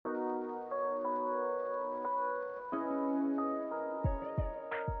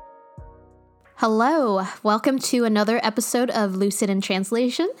Hello, welcome to another episode of Lucid in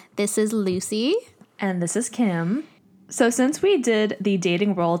Translation. This is Lucy. And this is Kim. So since we did the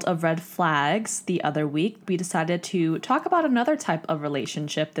dating world of red flags the other week, we decided to talk about another type of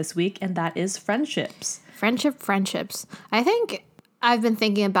relationship this week, and that is friendships. Friendships. I think I've been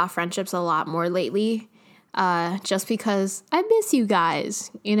thinking about friendships a lot more lately, just because I miss you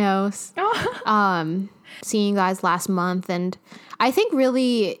guys, seeing you guys last month, and I think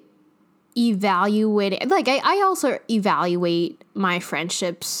really evaluating, I also evaluate my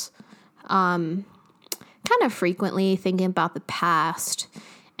friendships kind of frequently, thinking about the past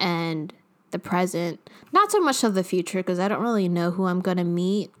and the present, not so much of the future because I don't really know who I'm going to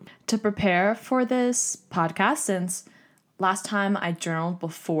meet. To prepare for this podcast, since last time I journaled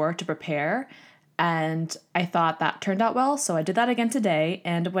before to prepare, and I thought that turned out well, so I did that again today.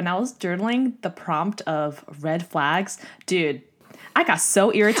 And when I was journaling the prompt of red flags, dude, I got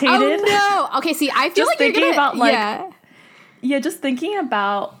so irritated. Oh no! Okay, see, I feel just like you're thinking gonna, about just thinking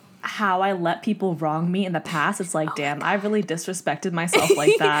about how I let people wrong me in the past. It's like, damn, I really disrespected myself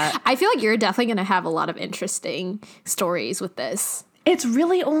like that. I feel like you're definitely gonna have a lot of interesting stories with this. It's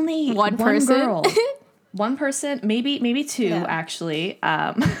really only one person. Girl. One person, maybe two, actually.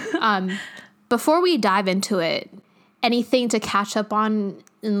 Before we dive into it, anything to catch up on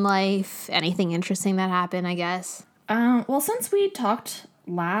in life? Anything interesting that happened, I guess? Well, since we talked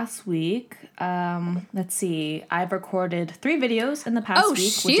last week, let's see, I've recorded 3 videos in the past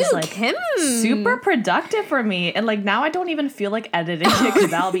week, which is like super productive for me. And like now I don't even feel like editing it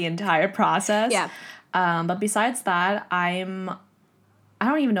because that'll be the entire process. Yeah. But besides that, I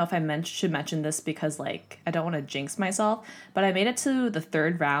don't even know if I should mention this because like I don't want to jinx myself, but I made it to the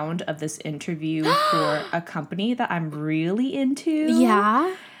 3rd round of this interview for a company that I'm really into.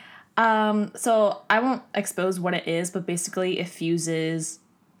 Yeah. So I won't expose what it is, but basically it fuses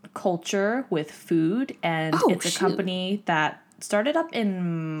culture with food, and it's a company that started up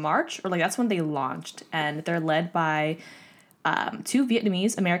in March, or like that's when they launched, and they're led by 2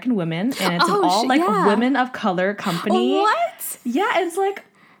 Vietnamese American women, and it's women of color company. What? Yeah,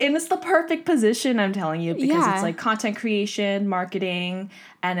 it's the perfect position, I'm telling you, because it's like content creation, marketing,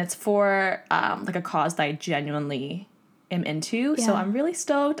 and it's for like a cause that I genuinely am into. So I'm really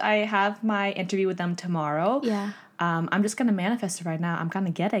stoked. I have my interview with them tomorrow. Yeah. I'm just gonna manifest it right now. I'm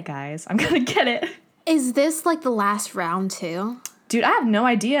gonna get it, guys. I'm gonna get it. Is this like the last round too? Dude, I have no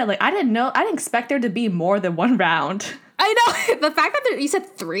idea. Like I didn't expect there to be more than 1 round. I know. The fact that you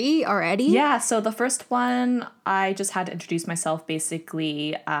said 3 already? Yeah, so the first one, I just had to introduce myself,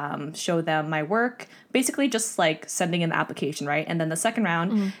 basically show them my work, basically just like sending an application, right? And then the second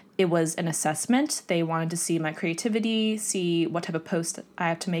round, it was an assessment. They wanted to see my creativity, see what type of post I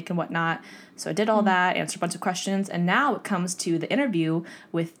have to make and whatnot. So I did all that, answered a bunch of questions, and now it comes to the interview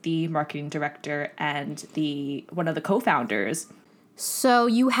with the marketing director and one of the co-founders. So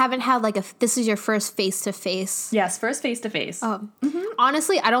you haven't had this is your first face-to-face? Yes, first face-to-face.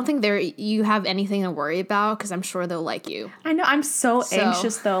 Honestly, I don't think you have anything to worry about because I'm sure they'll like you. I know. I'm so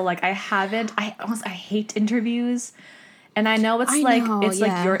anxious though. Like I hate interviews. And I know it's like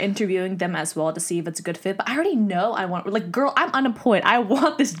you're interviewing them as well to see if it's a good fit. But I already know I want, like, girl, I'm unemployed. I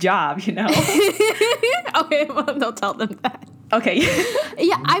want this job, you know? Okay, well, don't tell them that. Okay.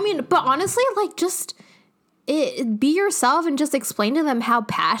 Yeah, I mean, but honestly, like, just be yourself and just explain to them how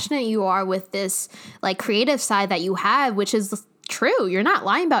passionate you are with this, like, creative side that you have, which is true. You're not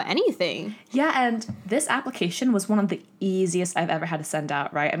lying about anything. Yeah, and this application was one of the easiest I've ever had to send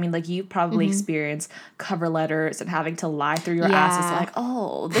out, right? I mean, like, you probably experienced cover letters and having to lie through your ass. It's like,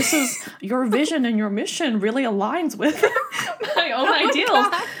 oh, this is your vision and your mission really aligns with my own ideals.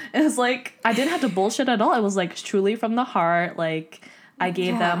 And it's like, I didn't have to bullshit at all. It was like truly from the heart. Like, I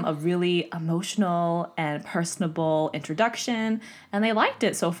gave them a really emotional and personable introduction, and they liked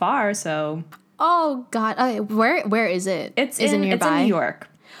it so far. So, oh God, where is it? It's in New York.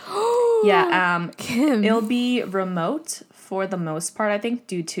 Yeah, Kim. It'll be remote for the most part, I think,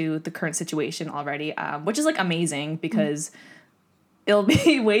 due to the current situation already, which is like amazing because it'll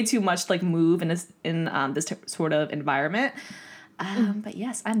be way too much to like move in this sort of environment. But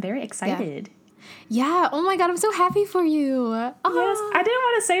yes, I'm very excited. Yeah. Oh my God, I'm so happy for you. Yes, I didn't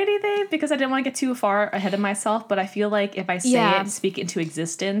want to say anything because I didn't want to get too far ahead of myself, but I feel like if I say it and speak it into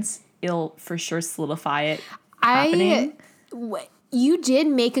existence, it'll for sure solidify it happening. You did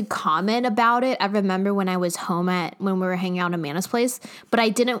make a comment about it. I remember when I was home when we were hanging out at Amanda's place, but I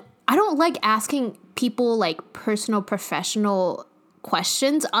don't like asking people like personal, professional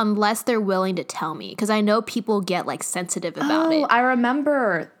questions unless they're willing to tell me, because I know people get like sensitive about it. I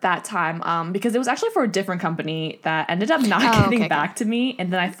remember that time because it was actually for a different company that ended up not getting back to me,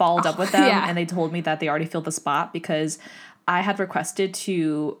 and then I followed up with them and they told me that they already filled the spot because I had requested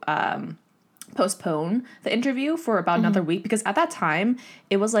to postpone the interview for about another week, because at that time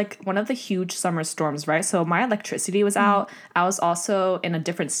it was like one of the huge summer storms, right? So my electricity was out. I was also in a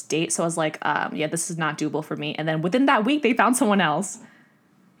different state, so I was like, yeah, this is not doable for me. And then within that week they found someone else.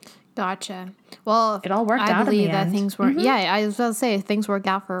 Gotcha. Well, it all worked out. I believe that things were yeah, I was about to say things work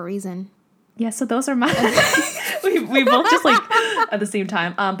out for a reason. Yeah, so those are my we both just like at the same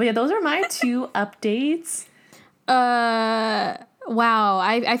time. But yeah, those are my 2 updates. Wow,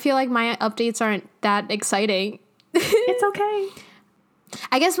 I feel like my updates aren't that exciting. It's okay.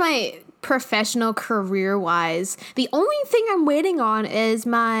 I guess my professional career-wise, the only thing I'm waiting on is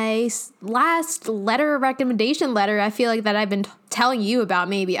my last recommendation letter. I feel like that I've been telling you about,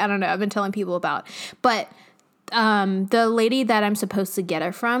 maybe. I don't know. I've been telling people about. But the lady that I'm supposed to get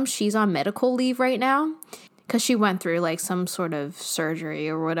it from, she's on medical leave right now because she went through like some sort of surgery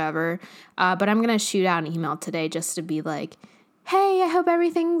or whatever. But I'm going to shoot out an email today just to be like, hey, I hope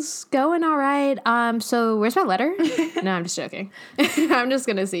everything's going all right. So where's my letter? No, I'm just joking. I'm just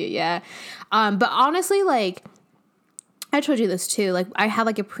going to see it. Yeah. But honestly, like, I told you this too. Like, I had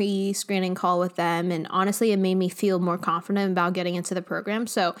like a pre-screening call with them, and honestly, it made me feel more confident about getting into the program.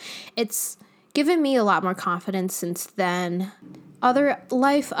 So it's given me a lot more confidence since then. Other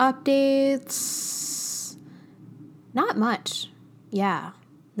life updates? Not much. Yeah.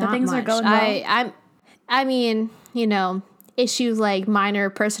 Not things much. are going well. I mean, you know, issues like minor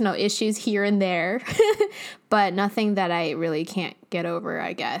personal issues here and there, but nothing that I really can't get over,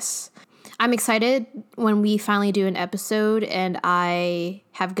 I guess. I'm excited when we finally do an episode and I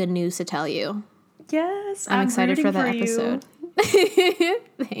have good news to tell you. Yes, I'm excited for that episode.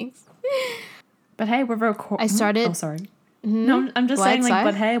 Thanks. But hey, we're recording. I started. Oh, sorry. Mm-hmm. No, I'm just saying, like,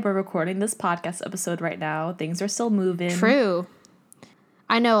 but hey, we're recording this podcast episode right now. Things are still moving. True.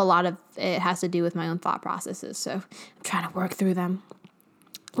 I know a lot of it has to do with my own thought processes, so I'm trying to work through them.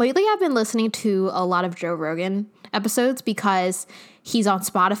 Lately, I've been listening to a lot of Joe Rogan episodes because he's on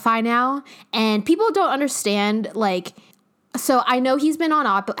Spotify now, and people don't understand, like, so I know he's been on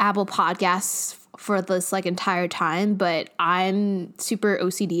Apple Podcasts for this, like, entire time, but I'm super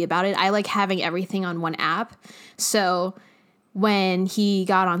OCD about it. I like having everything on one app, so when he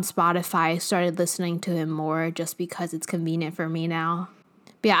got on Spotify, I started listening to him more just because it's convenient for me now.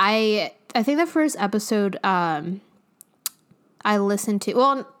 But yeah, I think the first episode I listened to,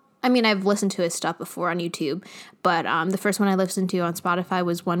 well, I mean, I've listened to his stuff before on YouTube, but the first one I listened to on Spotify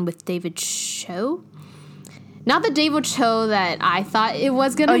was one with David Cho. Not the David Cho that I thought it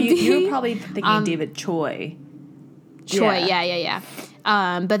was going to be. You were probably thinking David Choi. Choi, yeah.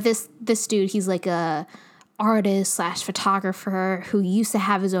 But this dude, he's like a artist / photographer who used to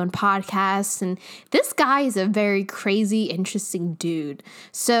have his own podcast, and this guy is a very crazy, interesting dude.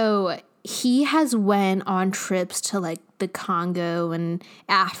 So he has went on trips to like the Congo and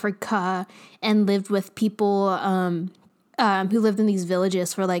Africa and lived with people who lived in these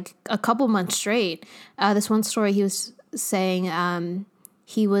villages for like a couple months straight. This one story he was saying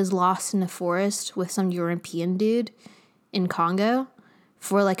he was lost in the forest with some European dude in Congo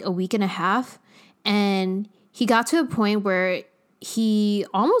for like a week and a half. And he got to a point where he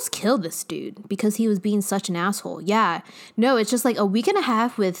almost killed this dude because he was being such an asshole. Yeah. No, it's just like a week and a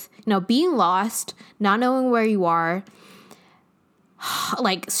half with, you know, being lost, not knowing where you are,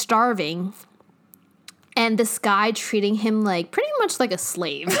 like starving, and this guy treating him like pretty much like a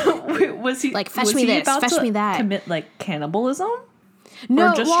slave. Was he like, fetch me this, fetch me that? Commit like cannibalism?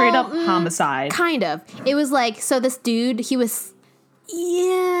 No, or just straight up homicide? Kind of. It was like, so this dude, he was,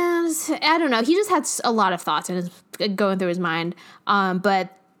 I don't know. He just had a lot of thoughts going through his mind. But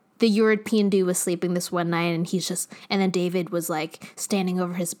the European dude was sleeping this one night, and then David was like standing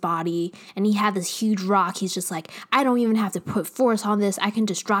over his body, and he had this huge rock. He's just like, I don't even have to put force on this. I can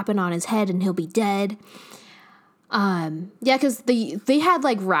just drop it on his head and he'll be dead. Yeah, because they had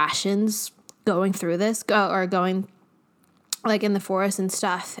like rations going through this, or going like in the forest and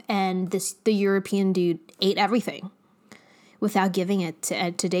stuff, and the European dude ate everything without giving it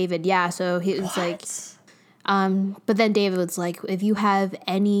to David. Yeah, so he was like, but then David was like, if you have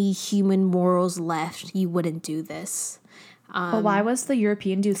any human morals left, you wouldn't do this. But why was the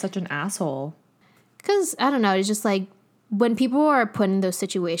European dude such an asshole? Because, I don't know, it's just like, when people are put in those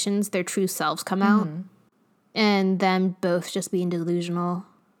situations, their true selves come out. And them both just being delusional,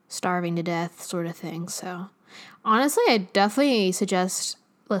 starving to death sort of thing. So, honestly, I definitely suggest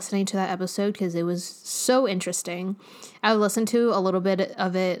listening to that episode because it was so interesting. I would listen to a little bit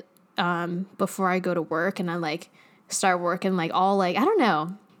of it before I go to work, and I like start working like all like, I don't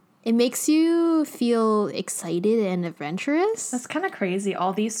know. It makes you feel excited and adventurous. That's kind of crazy.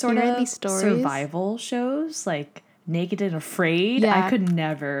 All these sort of these stories. Survival shows, like Naked and Afraid. Yeah. I could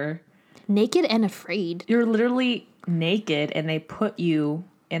never. Naked and Afraid. You're literally naked and they put you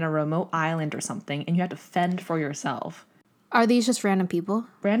in a remote island or something and you have to fend for yourself. Are these just random people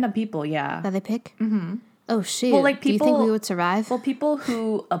Random people, yeah. that they pick? Mm-hmm. Oh, shoot. Well, like do you think we would survive? Well, people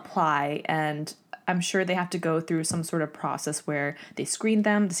who apply, and I'm sure they have to go through some sort of process where they screen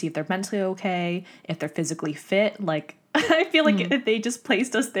them to see if they're mentally okay, if they're physically fit. Like, I feel like if they just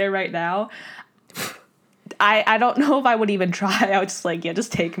placed us there right now, I don't know if I would even try. I would just like, yeah,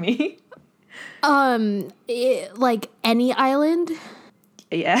 just take me. Like any island?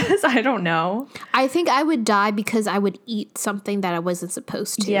 Yes, I don't know. I think I would die because I would eat something that I wasn't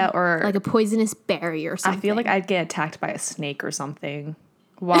supposed to. Yeah, or like a poisonous berry or something. I feel like I'd get attacked by a snake or something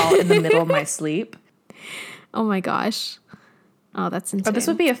while in the middle of my sleep. Oh my gosh. Oh, that's insane. But this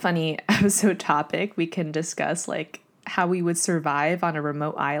would be a funny episode topic. We can discuss like how we would survive on a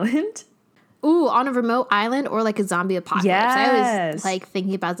remote island. Ooh, on a remote island or like a zombie apocalypse. Yes. I was like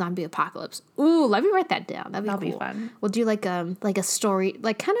thinking about zombie apocalypse. Ooh, let me write that down. That'll That'll cool. be fun. We'll do like a story,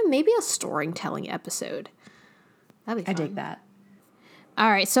 like kind of maybe a storytelling episode. That'd be fun. I dig that. All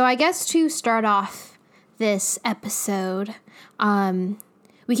right, so I guess to start off this episode,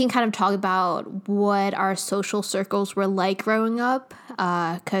 we can kind of talk about what our social circles were like growing up,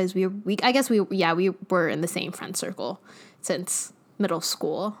 because we were in the same friend circle since middle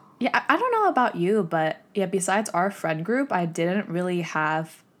school. Yeah, I don't know about you, but yeah, besides our friend group, I didn't really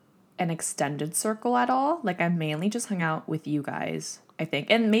have an extended circle at all. Like, I mainly just hung out with you guys, I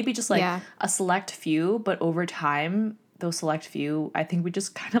think. And maybe just like a select few, but over time, those select few, I think we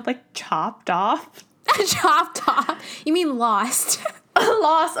just kind of like chopped off. Chopped off? You mean lost?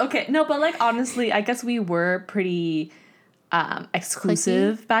 Lost. Okay. No, but like honestly, I guess we were pretty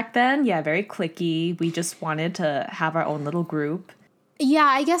exclusive back then. Yeah, very cliquey. We just wanted to have our own little group. Yeah,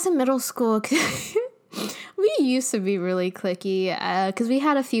 I guess in middle school, we used to be really cliquey because we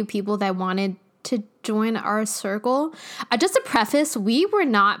had a few people that wanted to join our circle. Just to preface, we were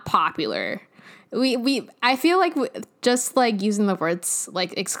not popular. I feel like just like using the words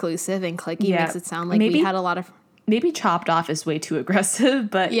like exclusive and cliquey makes it sound like we had a lot of. Maybe chopped off is way too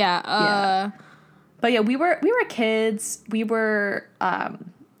aggressive, but yeah. But yeah, we were kids. We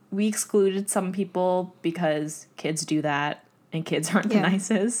excluded some people because kids do that. And kids aren't the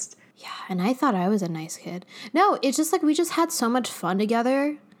nicest. Yeah, and I thought I was a nice kid. No, it's just like we just had so much fun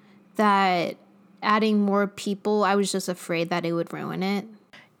together that adding more people, I was just afraid that it would ruin it.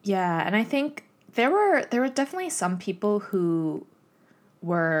 Yeah, and I think there were definitely some people who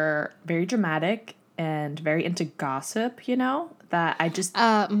were very dramatic and very into gossip, you know, that I just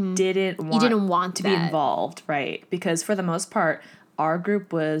didn't want to be involved, right? Because for the most part, our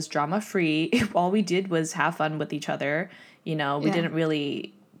group was drama-free. All we did was have fun with each other. You know, we didn't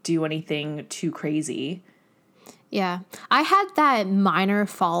really do anything too crazy. Yeah. I had that minor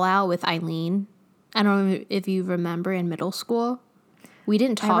fallout with Eileen. I don't know if you remember in middle school. We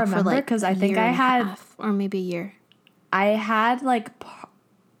didn't talk for like because I think I had half, or maybe a year. I had like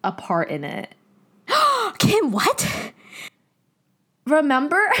a part in it. Kim, what?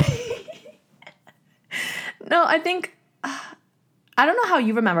 Remember? No, I think I don't know how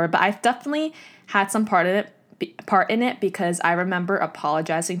you remember, but I've definitely had some part in it because I remember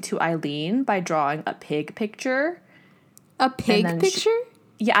apologizing to Eileen by drawing a pig picture. A pig picture?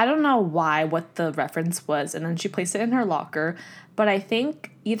 I don't know what the reference was, and then she placed it in her locker. But I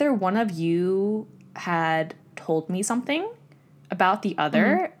think either one of you had told me something about the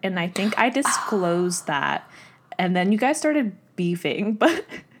other, and I think I disclosed that. And then you guys started beefing, but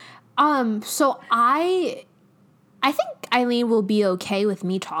so I think Eileen will be okay with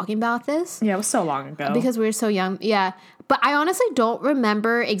me talking about this. Yeah, it was so long ago. Because we were so young. Yeah. But I honestly don't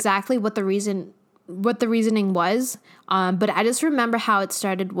remember exactly what the reasoning was. But I just remember how it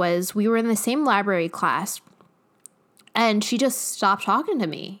started was we were in the same library class and she just stopped talking to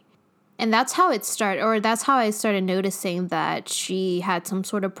me. And that's how it started, or that's how I started noticing that she had some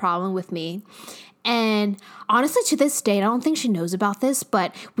sort of problem with me. And honestly, to this day, I don't think she knows about this,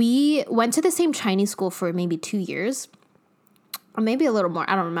 but we went to the same Chinese school for maybe 2 years. Or maybe a little more,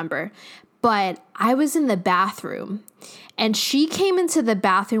 I don't remember. But I was in the bathroom, and she came into the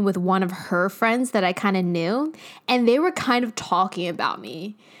bathroom with one of her friends that I kind of knew, and they were kind of talking about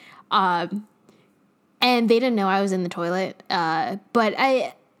me. And they didn't know I was in the toilet. But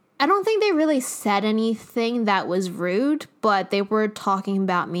I I don't think they really said anything that was rude, but they were talking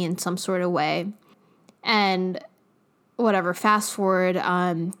about me in some sort of way. And whatever, fast forward,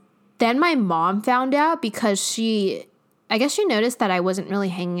 then my mom found out because I guess she noticed that I wasn't really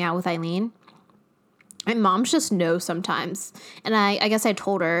hanging out with Eileen. And moms just know sometimes. And I guess I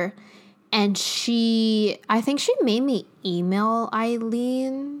told her, and I think she made me email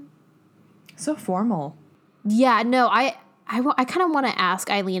Eileen. So formal. Yeah, no, I kind of want to ask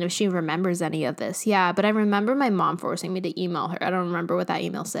Eileen if she remembers any of this. Yeah, but I remember my mom forcing me to email her. I don't remember what that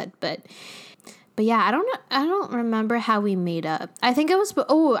email said, but yeah, I don't remember how we made up. I think it was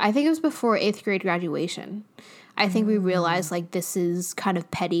before 8th grade graduation. I think we realized like this is kind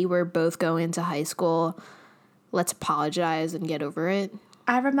of petty. We're both going into high school. Let's apologize and get over it.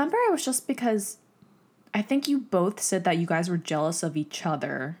 I remember it was just because I think you both said that you guys were jealous of each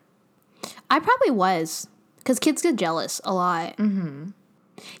other. I probably was. Because kids get jealous a lot. Mm-hmm.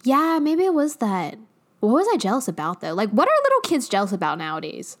 Yeah, maybe it was that. What was I jealous about, though? Like, what are little kids jealous about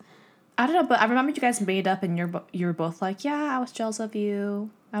nowadays? I don't know, but I remember you guys made up and you were both like, yeah, I was jealous of you.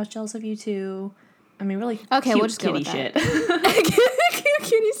 I was jealous of you, too. I mean, really okay, cute we'll just kitty go with shit. Cute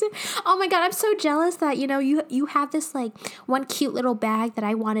kitty shit. Oh, my God, I'm so jealous that, you have this, like, one cute little bag that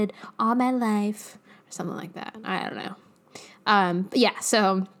I wanted all my life. Or something like that. I don't know. But yeah,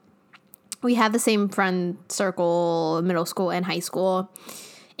 so we had the same friend circle, middle school and high school,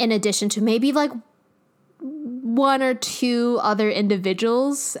 in addition to maybe like one or two other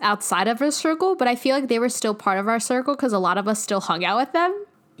individuals outside of our circle, but I feel like they were still part of our circle because a lot of us still hung out with them.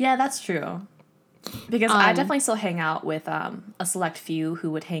 Yeah, that's true. Because I definitely still hang out with a select few who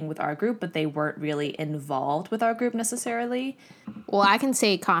would hang with our group, but they weren't really involved with our group necessarily. Well, I can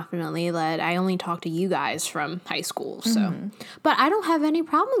say confidently that I only talk to you guys from high school, so. But I don't have any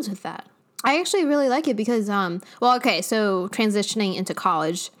problems with that. I actually really like it because, okay, so transitioning into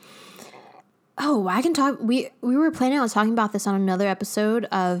college. Oh, I can talk. We were planning on talking about this on another episode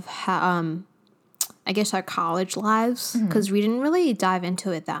of, I guess, our college lives, because we didn't really dive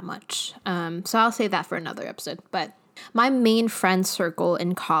into it that much. So I'll save that for another episode. But my main friend circle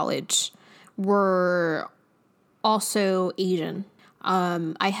in college were also Asian.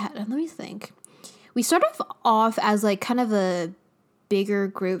 Let me think. We started off as like kind of a bigger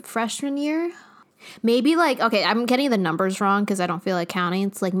group freshman year. Maybe like, okay, I'm getting the numbers wrong because I don't feel like counting.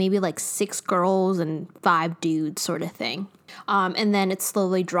 It's like maybe like 6 girls and 5 dudes sort of thing. And then it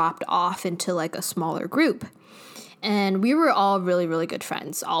slowly dropped off into like a smaller group. And we were all really, really good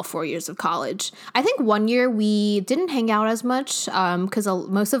friends all 4 years of college. I think one year we didn't hang out as much because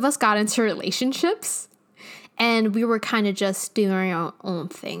most of us got into relationships. And we were kind of just doing our own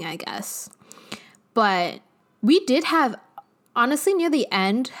thing, I guess. But we did have, honestly, near the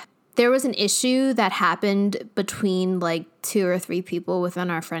end, there was an issue that happened between like 2 or 3 people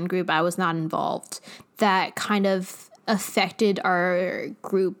within our friend group. I was not involved. That kind of affected our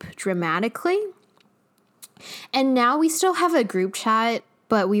group dramatically. And now we still have a group chat,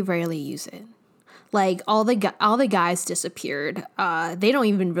 but we rarely use it. Like all the guys disappeared. They don't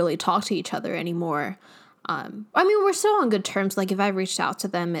even really talk to each other anymore. I mean, we're still on good terms. Like if I reached out to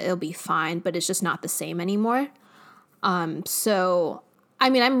them, it'll be fine, but it's just not the same anymore. So I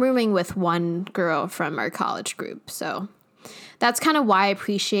mean, I'm rooming with one girl from our college group, so that's kind of why I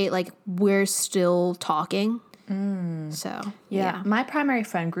appreciate, like, we're still talking. So, yeah. My primary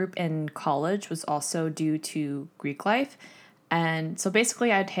friend group in college was also due to Greek life. And so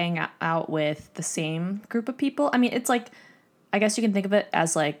basically I'd hang out with the same group of people. I mean, it's like, I guess you can think of it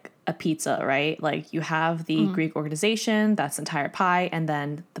as like a pizza, right? Like you have the Greek organization, that's entire pie, and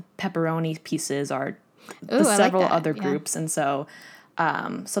then the pepperoni pieces are the several other groups. And so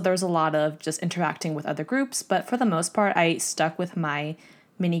there's a lot of just interacting with other groups, but for the most part, I stuck with my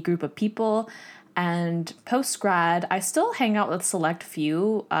mini group of people. And post-grad, I still hang out with a select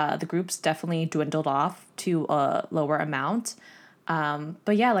few. The groups definitely dwindled off to a lower amount.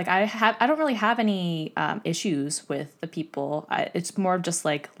 But yeah, like I don't really have any issues with the people. It's more just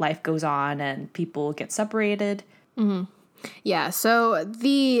like life goes on and people get separated. Mm-hmm. Yeah, so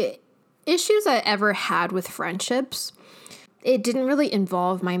the issues I ever had with friendships, it didn't really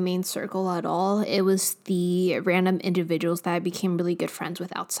involve my main circle at all. It was the random individuals that I became really good friends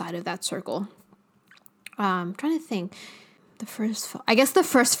with outside of that circle. I'm trying to think. The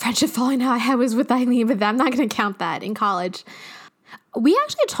first friendship falling out I had was with Eileen, but I'm not going to count that in college. We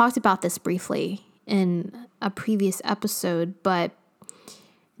actually talked about this briefly in a previous episode, but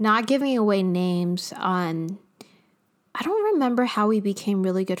not giving away names on... I don't remember how we became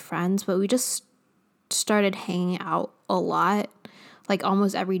really good friends, but we just started hanging out a lot, like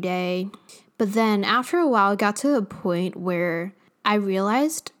almost every day. But then after a while, it got to a point where I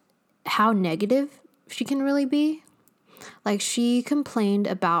realized how negative she can really be. Like, she complained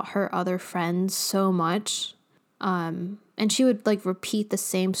about her other friends so much. And she would, like, repeat the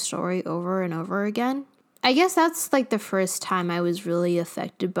same story over and over again. I guess that's, like, the first time I was really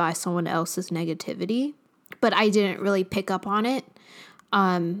affected by someone else's negativity. But I didn't really pick up on it.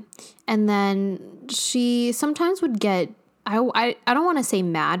 And then she sometimes would get, I don't want to say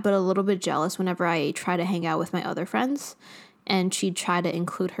mad, but a little bit jealous whenever I try to hang out with my other friends. And she'd try to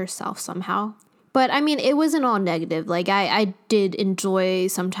include herself somehow. But, I mean, it wasn't all negative. Like, I did enjoy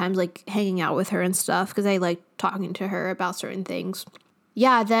sometimes, like, hanging out with her and stuff because I liked talking to her about certain things.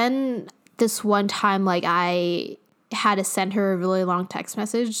 Yeah, then this one time, like, I had to send her a really long text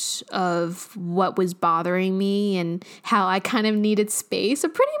message of what was bothering me and how I kind of needed space. So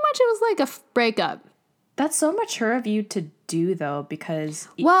pretty much it was like a breakup. That's so mature of you to do, though, because...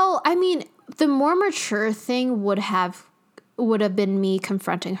 Well, I mean, the more mature thing would have been me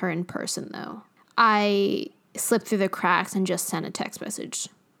confronting her in person, though. I slipped through the cracks and just sent a text message.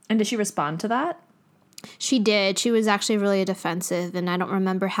 And did she respond to that? She did. She was actually really defensive, and I don't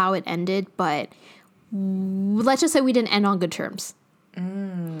remember how it ended, but let's just say we didn't end on good terms.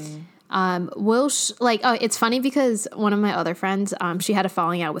 It's funny because one of my other friends, she had a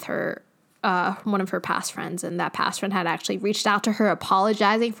falling out with her, one of her past friends, and that past friend had actually reached out to her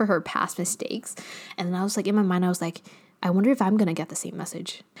apologizing for her past mistakes. And then I was like, in my mind, I was like, I wonder if I'm going to get the same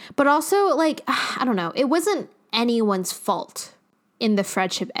message. But also, like, I don't know. It wasn't anyone's fault in the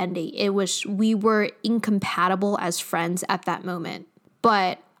friendship ending. It was, we were incompatible as friends at that moment.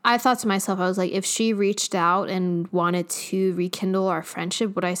 But I thought to myself, I was like, if she reached out and wanted to rekindle our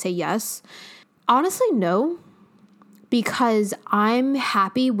friendship, would I say yes? Honestly, no. Because I'm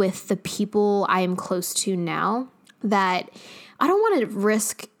happy with the people I am close to now, that I don't want to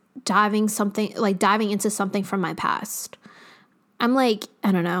risk diving into something from my past. I'm like,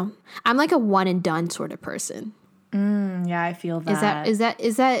 I don't know. I'm like a one and done sort of person. Yeah, I feel that. Is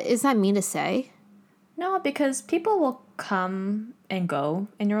that mean to say? No, because people will come and go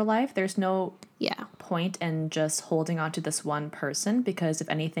in your life. There's no point in just holding on to this one person, because if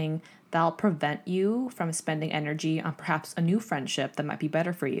anything, that'll prevent you from spending energy on perhaps a new friendship that might be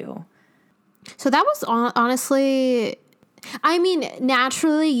better for you. So that was honestly, I mean,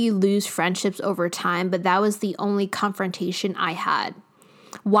 naturally you lose friendships over time, but that was the only confrontation I had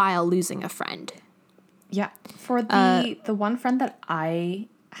while losing a friend. Yeah. For the one friend that I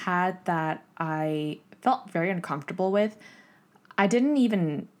had that I felt very uncomfortable with, I didn't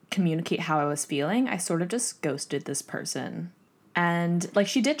even communicate how I was feeling. I sort of just ghosted this person. And like,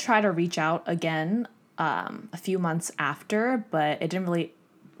 she did try to reach out again a few months after, but it didn't really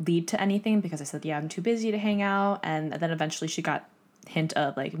lead to anything because I said, yeah, I'm too busy to hang out. And then eventually she got hint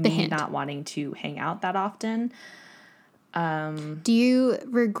of like me not wanting to hang out that often. Do you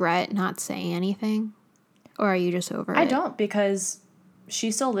regret not saying anything? Or are you just over it? I don't, because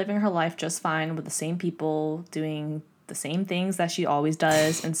she's still living her life just fine with the same people, doing the same things that she always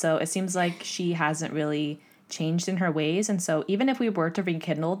does. And so it seems like she hasn't really changed in her ways. And so even if we were to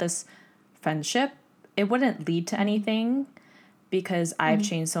rekindle this friendship, it wouldn't lead to anything because I've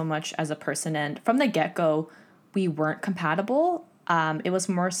changed so much as a person. And from the get-go, we weren't compatible. It was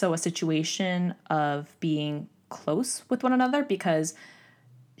more so a situation of being close with one another because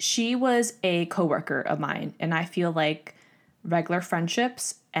she was a coworker of mine. And I feel like regular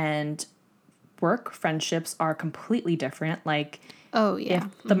friendships and work friendships are completely different. Like,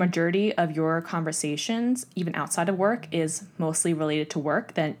 if the majority of your conversations, even outside of work, is mostly related to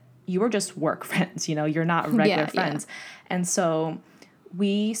work, then you are just work friends, you know, you're not regular friends. Yeah. And so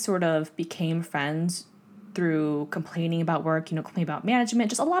we sort of became friends through complaining about work, you know, complaining about management,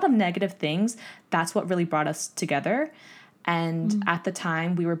 just a lot of negative things. That's what really brought us together. And at the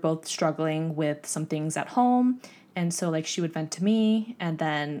time, we were both struggling with some things at home. And so, like, she would vent to me, and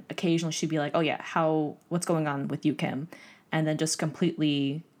then occasionally she'd be like, oh, yeah, what's going on with you, Kim? And then just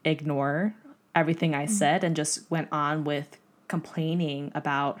completely ignore everything I said and just went on with complaining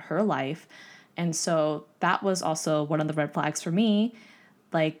about her life. And so that was also one of the red flags for me.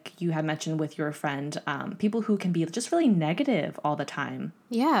 Like you had mentioned with your friend, people who can be just really negative all the time.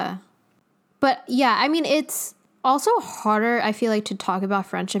 Yeah. But yeah, I mean, it's also harder, I feel like, to talk about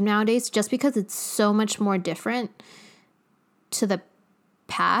friendship nowadays just because it's so much more different to the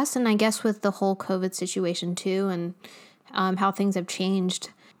past. And I guess with the whole COVID situation too, and how things have changed.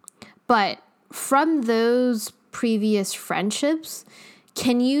 But from those previous friendships,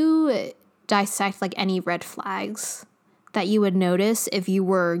 can you dissect like any red flags that you would notice if you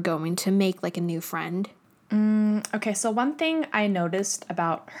were going to make like a new friend? Okay, so one thing I noticed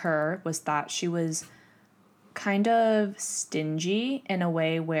about her was that she was kind of stingy in a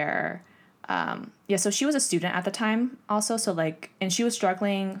way where, so she was a student at the time also. So like, and she was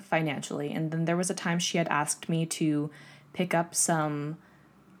struggling financially. And then there was a time she had asked me to pick up some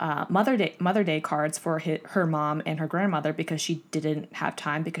Mother Day cards for her mom and her grandmother because she didn't have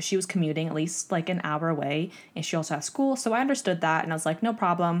time because she was commuting at least like an hour away and she also has school. So I understood that and I was like, no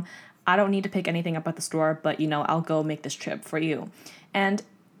problem. I don't need to pick anything up at the store, but I'll go make this trip for you. And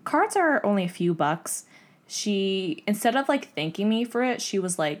cards are only a few bucks. She, instead of like thanking me for it, she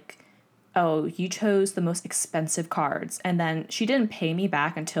was like, oh, you chose the most expensive cards. And then she didn't pay me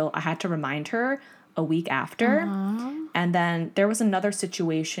back until I had to remind her a week after. And then there was another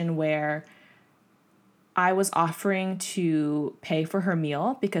situation where I was offering to pay for her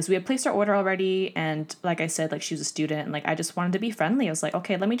meal because we had placed our order already. And like I said, like she was a student and like I just wanted to be friendly. I was like,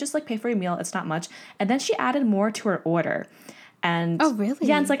 okay, let me just like pay for your meal. It's not much. And then she added more to her order. And oh, really?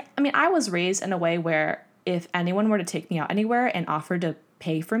 Yeah, it's like, I mean, I was raised in a way where if anyone were to take me out anywhere and offer to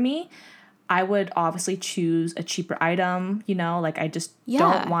pay for me, I would obviously choose a cheaper item, like I just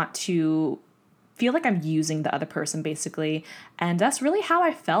don't want to feel like I'm using the other person basically. And that's really how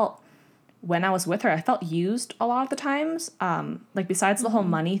I felt when I was with her. I felt used a lot of the times. Like besides the whole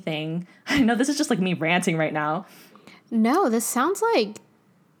money thing, I know this is just like me ranting right now. No, this sounds like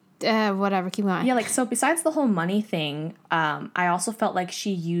whatever, keep going. Yeah, like so besides the whole money thing, I also felt like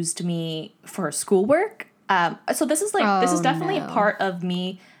she used me for schoolwork. So this is definitely a part of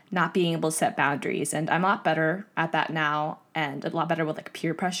me not being able to set boundaries, and I'm a lot better at that now and a lot better with like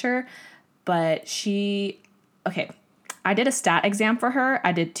peer pressure. But I did a stat exam for her.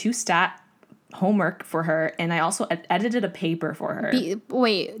 I did 2 stat homework for her, and I also edited a paper for her.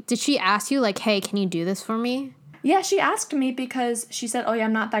 Wait, did she ask you like, hey, can you do this for me? Yeah, she asked me because she said, oh yeah,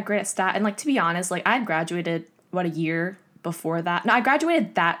 I'm not that great at stat. And like, to be honest, like I had graduated, a year before that? No, I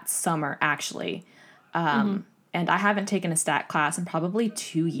graduated that summer actually. And I haven't taken a stat class in probably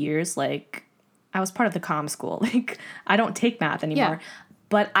 2 years. Like I was part of the comm school. Like I don't take math anymore. Yeah.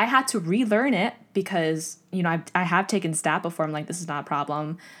 But I had to relearn it because, I have taken stat before. I'm like, this is not a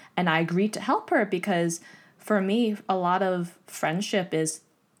problem. And I agreed to help her because for me, a lot of friendship is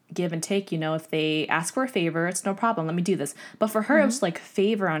give and take. If they ask for a favor, it's no problem. Let me do this. But for her, it was like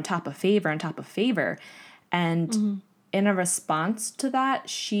favor on top of favor on top of favor. And in a response to that,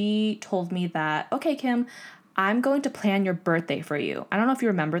 she told me that, okay, Kim, I'm going to plan your birthday for you. I don't know if you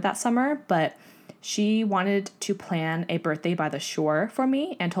remember that summer, but she wanted to plan a birthday by the shore for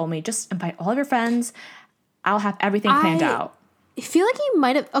me and told me, just invite all of your friends. I'll have everything planned out. I feel like you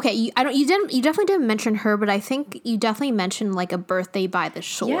might have. Okay, you definitely didn't mention her, but I think you definitely mentioned like a birthday by the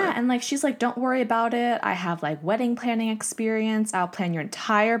shore. Yeah, and like she's like, don't worry about it. I have like wedding planning experience. I'll plan your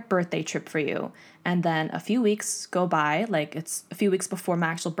entire birthday trip for you. And then a few weeks go by, like it's a few weeks before my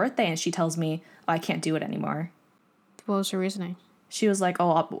actual birthday, and she tells me, oh, I can't do it anymore. What was her reasoning? She was like,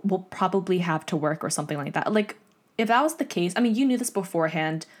 oh, we'll probably have to work or something like that. Like, if that was the case, I mean, you knew this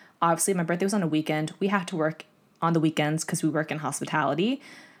beforehand. Obviously, my birthday was on a weekend. We have to work on the weekends because we work in hospitality.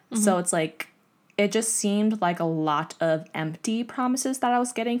 So it's like, it just seemed like a lot of empty promises that I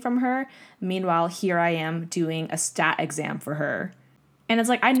was getting from her. Meanwhile, here I am doing a stat exam for her. And it's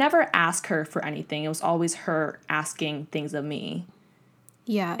like, I never asked her for anything. It was always her asking things of me.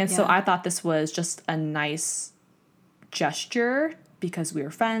 Yeah. And so I thought this was just a nice gesture because we were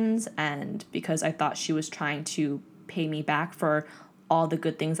friends and because I thought she was trying to pay me back for all the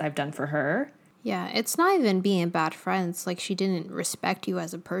good things I've done for her. Yeah, it's not even being bad friends. Like, she didn't respect you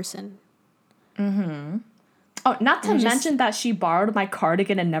as a person. Oh, not to mention that she borrowed my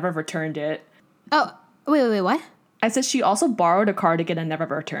cardigan and never returned it. Oh, wait, what? I said she also borrowed a cardigan and never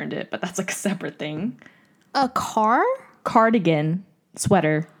returned it, but that's like a separate thing. A car? Cardigan.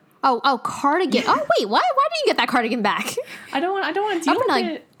 Sweater. Oh, cardigan. Oh, wait, what? Why did you get that cardigan back? I don't want to deal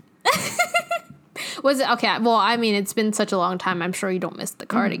with it. Was it? Okay, well, I mean, it's been such a long time. I'm sure you don't miss the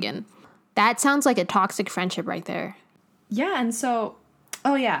cardigan. That sounds like a toxic friendship right there. Yeah, and so,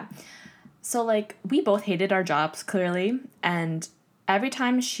 So, like, we both hated our jobs, clearly, and every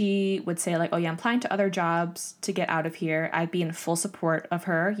time she would say, like, oh, yeah, I'm applying to other jobs to get out of here, I'd be in full support of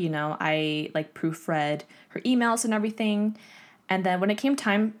her. I, like, proofread her emails and everything. And then when it came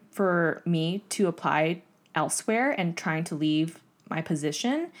time for me to apply elsewhere and trying to leave my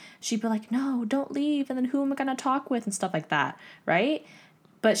position, she'd be like, no, don't leave. And then who am I going to talk with and stuff like that, right?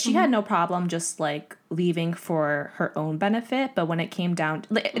 But she had no problem just, like, leaving for her own benefit. But when it came down,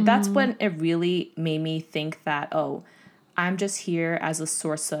 that's when it really made me think that, oh, I'm just here as a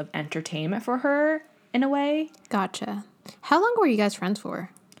source of entertainment for her, in a way. Gotcha. How long were you guys friends for?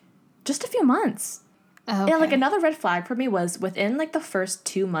 Just a few months. Oh, Yeah, okay. like another red flag for me was within like the first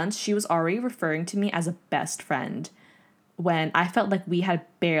 2 months, she was already referring to me as a best friend when I felt like we had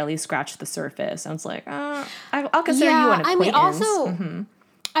barely scratched the surface. I was like, I'll consider you an I mean, acquaintance. also,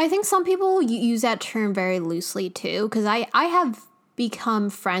 I think some people use that term very loosely too, because I have become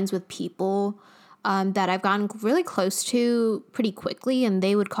friends with people that I've gotten really close to pretty quickly, and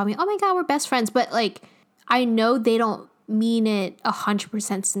they would call me, "Oh my God, we're best friends," but like I know they don't mean it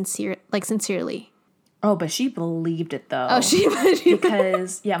 100% sincerely. Oh, but she believed it though. Oh, she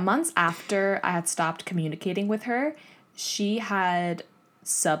Because, yeah, months after I had stopped communicating with her, she had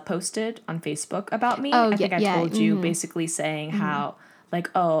sub posted on Facebook about me. Oh, I think I yeah, told you basically saying how, like,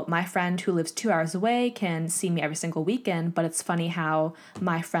 oh, my friend who lives 2 hours away can see me every single weekend, but it's funny how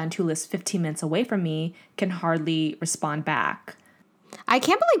my friend who lives 15 minutes away from me can hardly respond back. I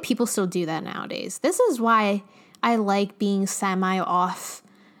can't believe people still do that nowadays. This is why I like being semi off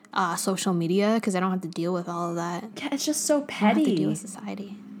social media, because I don't have to deal with all of that. Yeah, it's just so I don't have to deal petty. with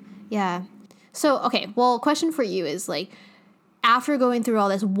society. Yeah. So, okay, well, question for you is like, after going through all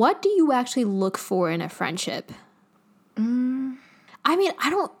this, what do you actually look for in a friendship? I mean, I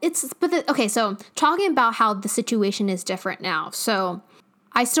don't, okay, so talking about how the situation is different now. So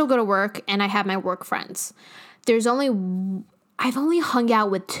I still go to work and I have my work friends. I've only hung out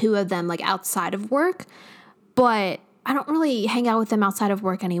with two of them like outside of work, but I don't really hang out with them outside of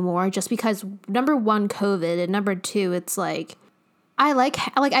work anymore just because number one, COVID, and number two, it's like, I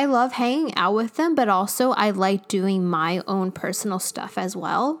love hanging out with them, but also I like doing my own personal stuff as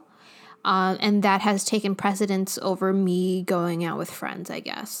well. And that has taken precedence over me going out with friends, I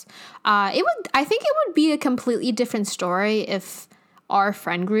guess. I think it would be a completely different story if our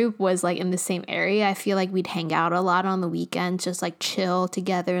friend group was like in the same area. I feel like we'd hang out a lot on the weekends, just like chill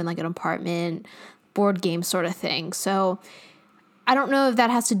together in like an apartment, board game sort of thing. So I don't know if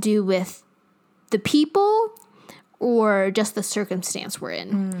that has to do with the people or just the circumstance we're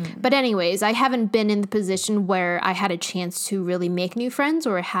in. But anyways, I haven't been in the position where I had a chance to really make new friends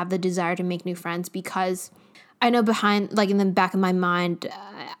or have the desire to make new friends, because I know in the back of my mind,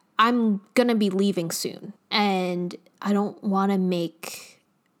 I'm going to be leaving soon. And I don't want to make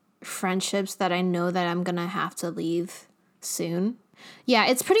friendships that I know that I'm going to have to leave soon. Yeah,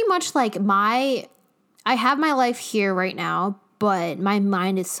 it's pretty much like I have my life here right now, but my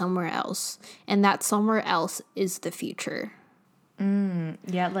mind is somewhere else, and that somewhere else is the future.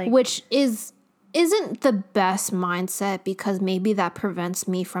 Yeah, like, Which isn't the best mindset, because maybe that prevents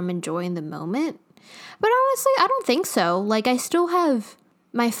me from enjoying the moment. But honestly, I don't think so. Like, I still have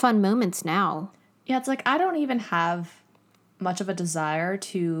my fun moments now. yeah, it's like I don't even have much of a desire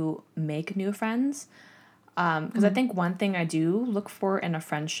to make new friends. Because I think one thing I do look for in a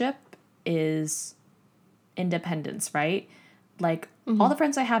friendship is independence, right? Like, all the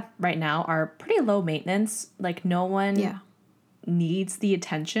friends I have right now are pretty low maintenance. Like, no one needs the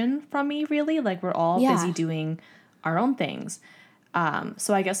attention from me, really. Like, we're all busy doing our own things.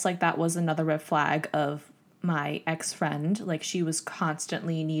 So I guess, like, that was another red flag of my ex-friend. Like, she was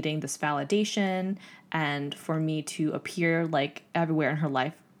constantly needing this validation and for me to appear, like, everywhere in her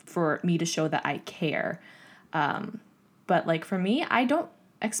life for me to show that I care. But, like, for me, I don't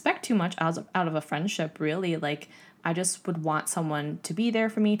expect too much out of a friendship, really. Like, I just would want someone to be there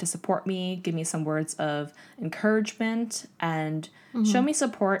for me, to support me, give me some words of encouragement, and show me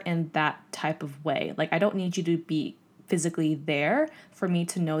support in that type of way. Like, I don't need you to be physically there for me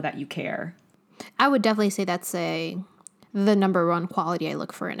to know that you care. I would definitely say that's the number one quality I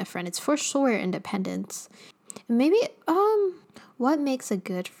look for in a friend. It's for sure independence. Maybe what makes a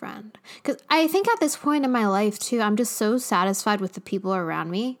good friend? Because I think at this point in my life too, I'm just so satisfied with the people around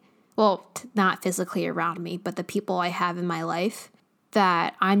me. Well, not physically around me, but the people I have in my life,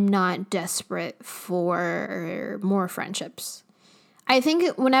 that I'm not desperate for more friendships. I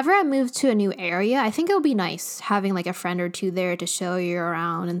think whenever I move to a new area, I think it would be nice having like a friend or two there to show you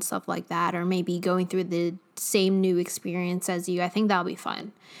around and stuff like that, or maybe going through the same new experience as you. I think that'll be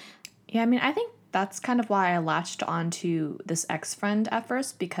fun. Yeah, I mean, I think that's kind of why I latched onto this ex-friend at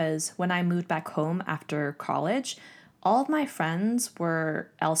first, because when I moved back home after college, all of my friends were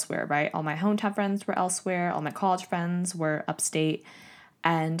elsewhere, right? All my hometown friends were elsewhere. All my college friends were upstate.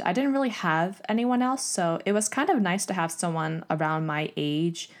 And I didn't really have anyone else. So it was kind of nice to have someone around my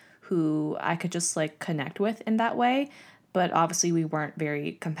age who I could just like connect with in that way. But obviously we weren't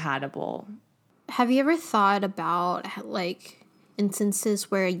very compatible. Have you ever thought about like instances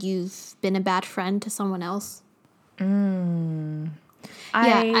where you've been a bad friend to someone else? Yes.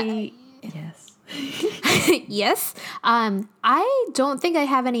 Yes. I don't think I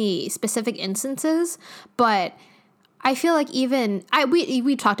have any specific instances, but I feel like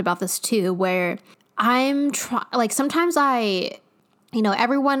we talked about this too, where sometimes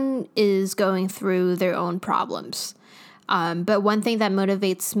everyone is going through their own problems. But one thing that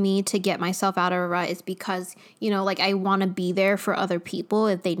motivates me to get myself out of a rut is because, I want to be there for other people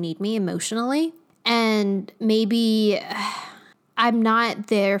if they need me emotionally. And maybe I'm not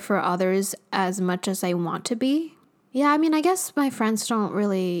there for others as much as I want to be. Yeah, I mean, I guess my friends don't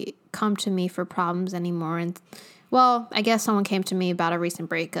really come to me for problems anymore. And, well, I guess someone came to me about a recent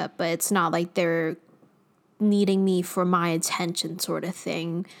breakup, but it's not like they're needing me for my attention sort of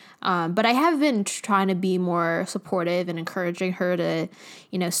thing. But I have been trying to be more supportive and encouraging her to,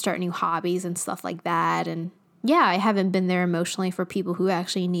 start new hobbies and stuff like that. And yeah, I haven't been there emotionally for people who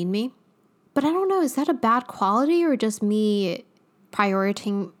actually need me. But I don't know, is that a bad quality or just me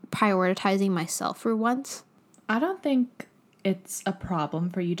prioritizing myself for once? I don't think it's a problem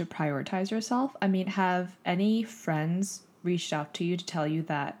for you to prioritize yourself. I mean, have any friends reached out to you to tell you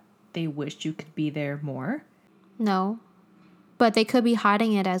that they wished you could be there more? No, but they could be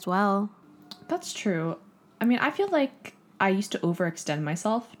hiding it as well. That's true. I mean, I feel like I used to overextend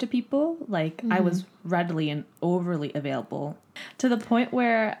myself to people. Like, I was readily and overly available to the point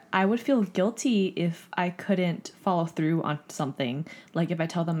where I would feel guilty if I couldn't follow through on something. Like, if I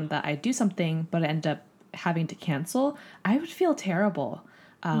tell them that I do something, but I end up having to cancel, I would feel terrible.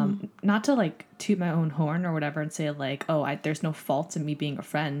 Not to, like, toot my own horn or whatever and say, like, there's no fault in me being a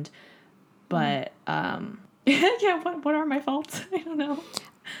friend. But, yeah, what are my faults? I don't know.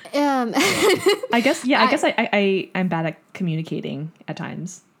 I guess I'm bad at communicating at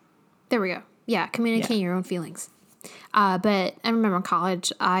times. There we go. Yeah, communicating your own feelings. But I remember in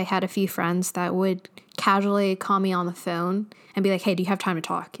college, I had a few friends that would casually call me on the phone and be like, hey, do you have time to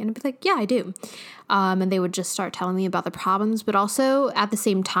talk? And I'd be like, yeah, I do. And they would just start telling me about the problems. But also at the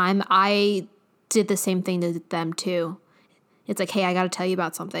same time, I did the same thing to them too. It's like, hey, I got to tell you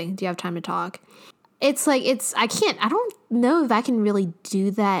about something. Do you have time to talk? I don't know if I can really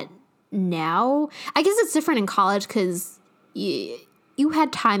do that now. I guess it's different in college because you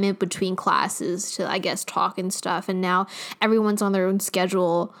had time in between classes to, I guess, talk and stuff. And now everyone's on their own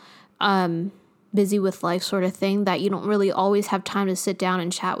schedule, busy with life sort of thing, that you don't really always have time to sit down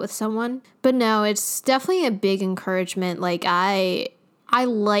and chat with someone. But no, it's definitely a big encouragement. Like, I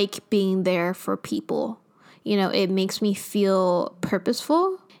like being there for people. It makes me feel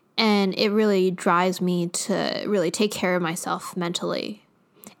purposeful. And it really drives me to really take care of myself mentally.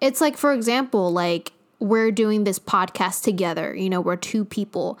 It's like, for example, like, we're doing this podcast together. We're two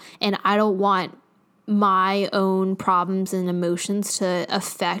people. And I don't want my own problems and emotions to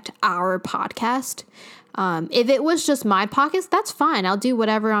affect our podcast. If it was just my podcast, that's fine. I'll do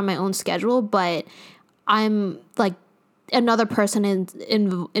whatever on my own schedule. But I'm, like, another person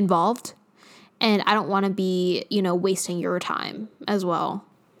involved. And I don't want to be, wasting your time as well.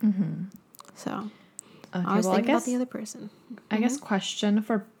 Mm-hmm. So I was thinking about the other person. I guess question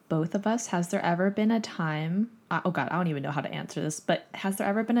for both of us, has there ever been a time, I don't even know how to answer this, but has there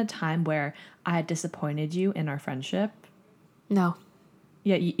ever been a time where I had disappointed you in our friendship? No.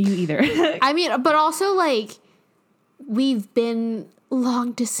 Yeah, you either. I mean, but also, like, we've been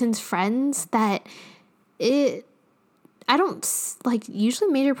long distance friends that usually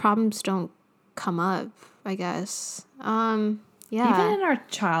major problems don't come up, I guess. Yeah. Even in our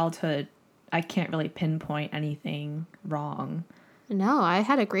childhood, I can't really pinpoint anything wrong. No, I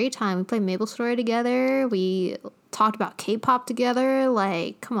had a great time. We played MapleStory together. We talked about K-pop together.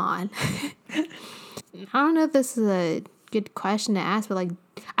 Like, come on. I don't know if this is a good question to ask, but, like,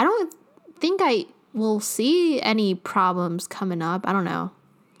 I don't think I will see any problems coming up. I don't know.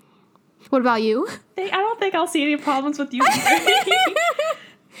 What about you? I don't think I'll see any problems with you either.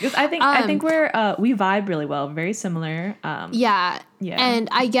 Because I think we vibe really well, very similar. Yeah. And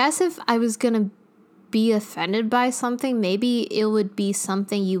I guess if I was gonna be offended by something, maybe it would be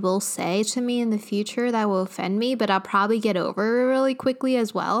something you will say to me in the future that will offend me, but I'll probably get over it really quickly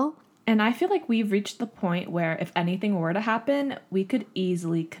as well. And I feel like we've reached the point where if anything were to happen, we could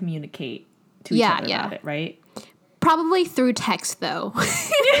easily communicate to each other about it, right? Probably through text, though.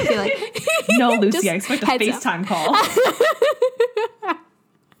 Be like, no, Lucy, I expect a FaceTime call.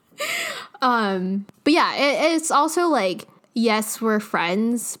 But yeah, it's also like, yes, we're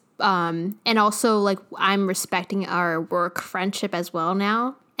friends. And also, like, I'm respecting our work friendship as well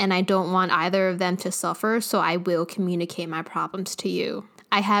now. And I don't want either of them to suffer. So I will communicate my problems to you.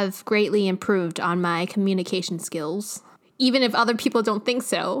 I have greatly improved on my communication skills. Even if other people don't think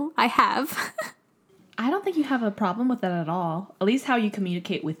so, I have. I don't think you have a problem with that at all. At least how you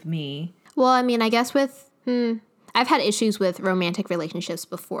communicate with me. Well, I mean, I guess I've had issues with romantic relationships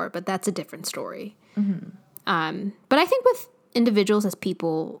before, but that's a different story. Mm-hmm. But I think with individuals as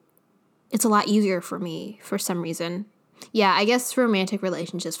people, it's a lot easier for me for some reason. Yeah, I guess romantic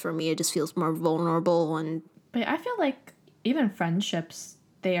relationships for me, it just feels more vulnerable. And But I feel like even friendships,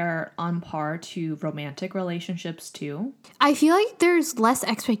 they are on par to romantic relationships too. I feel like there's less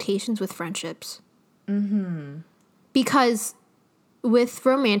expectations with friendships. Mm-hmm. Because with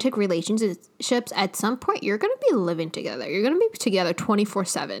romantic relationships, at some point, you're going to be living together. You're going to be together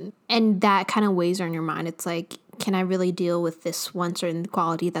 24/7. And that kind of weighs on your mind. It's like, can I really deal with this one certain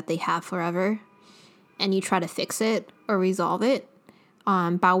quality that they have forever? And you try to fix it or resolve it.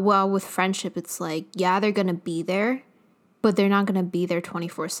 But with friendship, it's like, yeah, they're going to be there, but they're not going to be there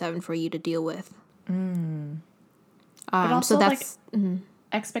 24/7 for you to deal with. But also, so that's,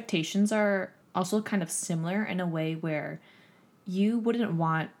 expectations are also kind of similar in a way where you wouldn't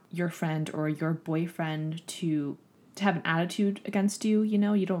want your friend or your boyfriend to have an attitude against you, you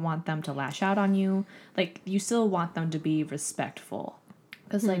know? You don't want them to lash out on you. Like, you still want them to be respectful.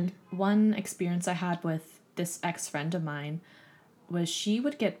 Because, like, one experience I had with this ex-friend of mine was she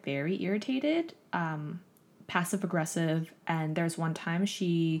would get very irritated, passive-aggressive, and there's one time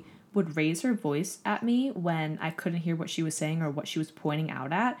she would raise her voice at me when I couldn't hear what she was saying or what she was pointing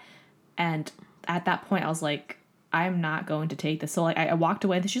out at. And at that point, I was like, I'm not going to take this. So, like, I walked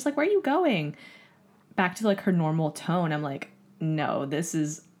away, and she's like, where are you going? Back to, like, her normal tone. I'm like, no, this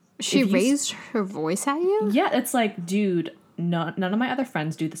is... She raised her voice at you? Yeah, it's like, dude... No, none of my other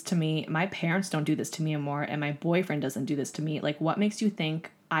friends do this to me. My parents don't do this to me anymore, and my boyfriend doesn't do this to me. Like, what makes you think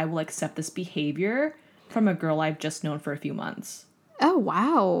I will accept this behavior from a girl I've just known for a few months? Oh,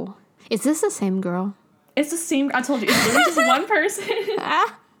 wow. Is this the same girl? It's the same. I told you, it's really just one person.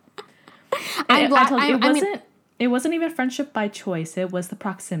 It wasn't even friendship by choice. It was the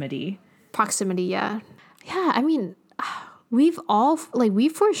proximity. Proximity, yeah. Yeah, I mean, we've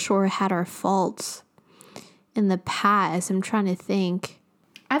for sure had our faults in the past. I'm trying to think.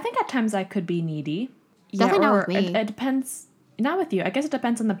 I think at times I could be needy. Definitely not with me. It depends. Not with you. I guess it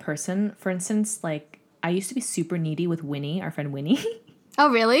depends on the person. For instance, like, I used to be super needy with Winnie, our friend Winnie. Oh,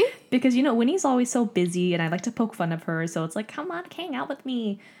 really? Because, you know, Winnie's always so busy, and I like to poke fun of her. So it's like, come on, hang out with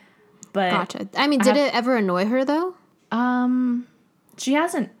me. But gotcha. I mean, did it ever annoy her, though? She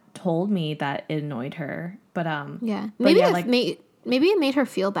hasn't told me that it annoyed her. But, yeah. Maybe it made her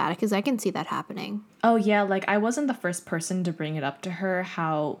feel bad, because I can see that happening. Oh, yeah, like, I wasn't the first person to bring it up to her,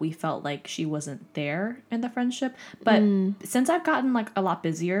 how we felt like she wasn't there in the friendship. But since I've gotten, like, a lot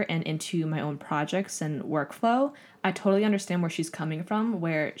busier and into my own projects and workflow, I totally understand where she's coming from,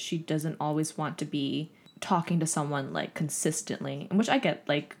 where she doesn't always want to be talking to someone, like, consistently. Which I get,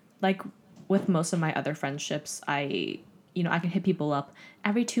 like with most of my other friendships, I can hit people up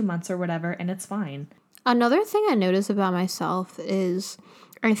every 2 months or whatever, and it's fine. Another thing I notice about myself is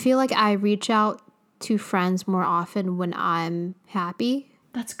I feel like I reach out to friends more often when I'm happy.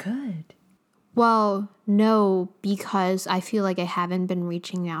 That's good. Well, no, because I feel like I haven't been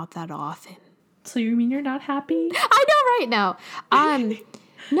reaching out that often. So you mean you're not happy? I know, right? No.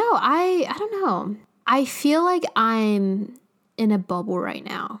 No, I don't know. I feel like I'm in a bubble right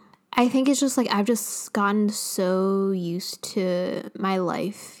now. I think it's just like I've just gotten so used to my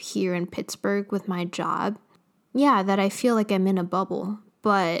life here in Pittsburgh with my job. Yeah, that I feel like I'm in a bubble.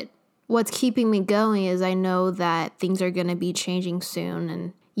 But what's keeping me going is I know that things are going to be changing soon.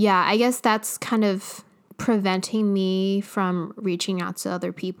 And yeah, I guess that's kind of preventing me from reaching out to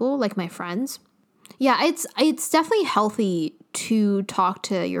other people, like my friends. Yeah, it's definitely healthy to talk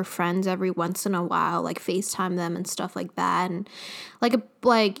to your friends every once in a while, like FaceTime them and stuff like that. And like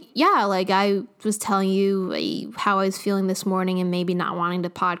I was telling you how I was feeling this morning and maybe not wanting to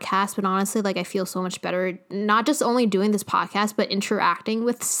podcast, but honestly, like I feel so much better, not just only doing this podcast, but interacting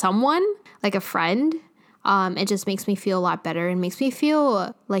with someone, like a friend. It just makes me feel a lot better and makes me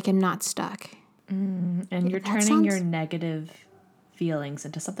feel like I'm not stuck. And you're turning your negative feelings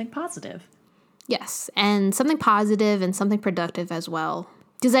into something positive. Yes, and something positive and something productive as well.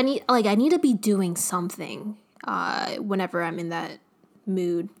 Because I need to be doing something whenever I'm in that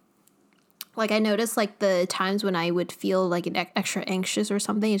mood. Like I notice like the times when I would feel like extra anxious or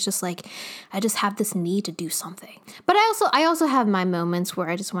something, it's just like I just have this need to do something. But I also have my moments where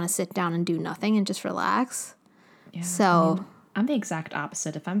I just want to sit down and do nothing and just relax. Yeah, so I'm the exact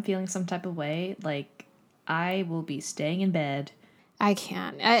opposite. If I'm feeling some type of way, like I will be staying in bed. I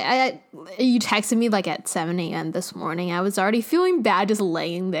can't. You texted me like at 7 a.m. this morning. I was already feeling bad just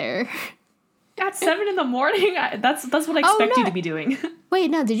laying there. At 7 in the morning? That's what I expect you to be doing. Wait,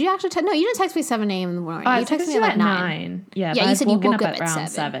 no, did you actually no, you didn't text me 7 a.m. in the morning. You texted me at like 9. Yeah, you said you woke up at around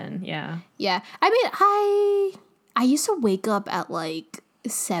 7. Yeah. Yeah. I mean, I used to wake up at like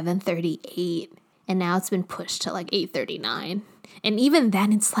 7:38 and now it's been pushed to like 8:39. And even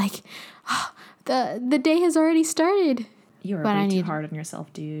then it's like, the day has already started. You are way too hard on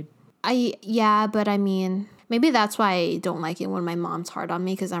yourself, dude. Yeah, but I mean, maybe that's why I don't like it when my mom's hard on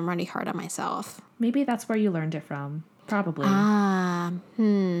me, because I'm already hard on myself. Maybe that's where you learned it from. Probably. Am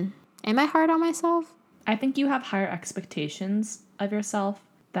I hard on myself? I think you have higher expectations of yourself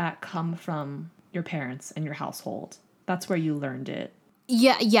that come from your parents and your household. That's where you learned it.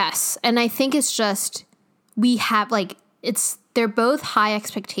 Yeah, yes. And I think it's just, we have like, they're both high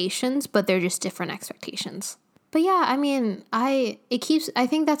expectations, but they're just different expectations. But yeah, I mean, I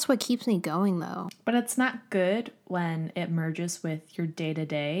think that's what keeps me going though. But it's not good when it merges with your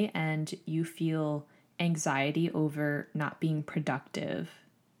day-to-day and you feel anxiety over not being productive.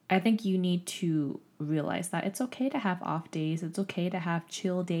 I think you need to realize that it's okay to have off days. It's okay to have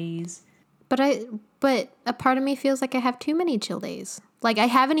chill days. But a part of me feels like I have too many chill days. Like, I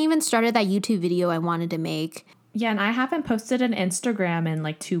haven't even started that YouTube video I wanted to make. Yeah, and I haven't posted an Instagram in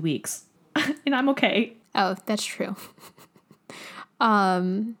like 2 weeks. And I'm okay. Oh, that's true. I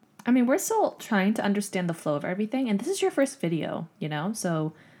mean, we're still trying to understand the flow of everything, and this is your first video, you know?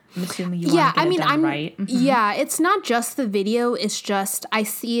 So I'm assuming you want to get it done right. Mm-hmm. Yeah, it's not just the video. It's just I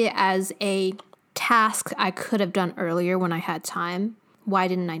see it as a task I could have done earlier when I had time. Why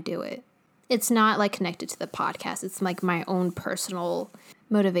didn't I do it? It's not like connected to the podcast. It's like my own personal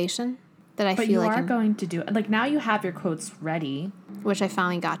motivation that I feel like. But you are going to do it. Like, now you have your quotes ready. Which I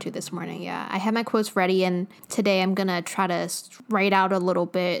finally got to this morning, yeah. I have my quotes ready, and today I'm going to try to write out a little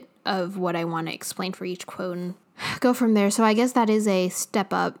bit of what I want to explain for each quote and go from there. So I guess that is a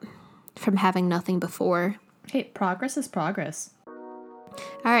step up from having nothing before. Hey, progress is progress.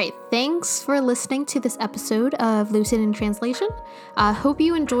 All right, thanks for listening to this episode of Lucid in Translation. Hope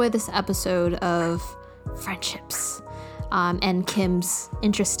you enjoy this episode of friendships and Kim's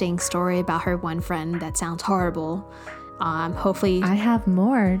interesting story about her one friend that sounds horrible. Hopefully I have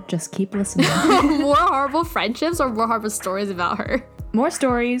more. Just keep listening. More horrible friendships or more horrible stories about her? More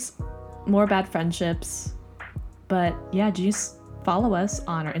stories, more bad friendships. But yeah, just follow us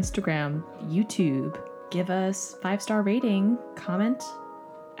on our Instagram, YouTube. Give us 5-star rating, comment.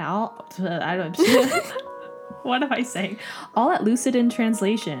 I don't. What am I saying? All at Lucid in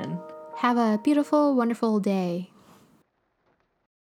Translation. Have a beautiful, wonderful day.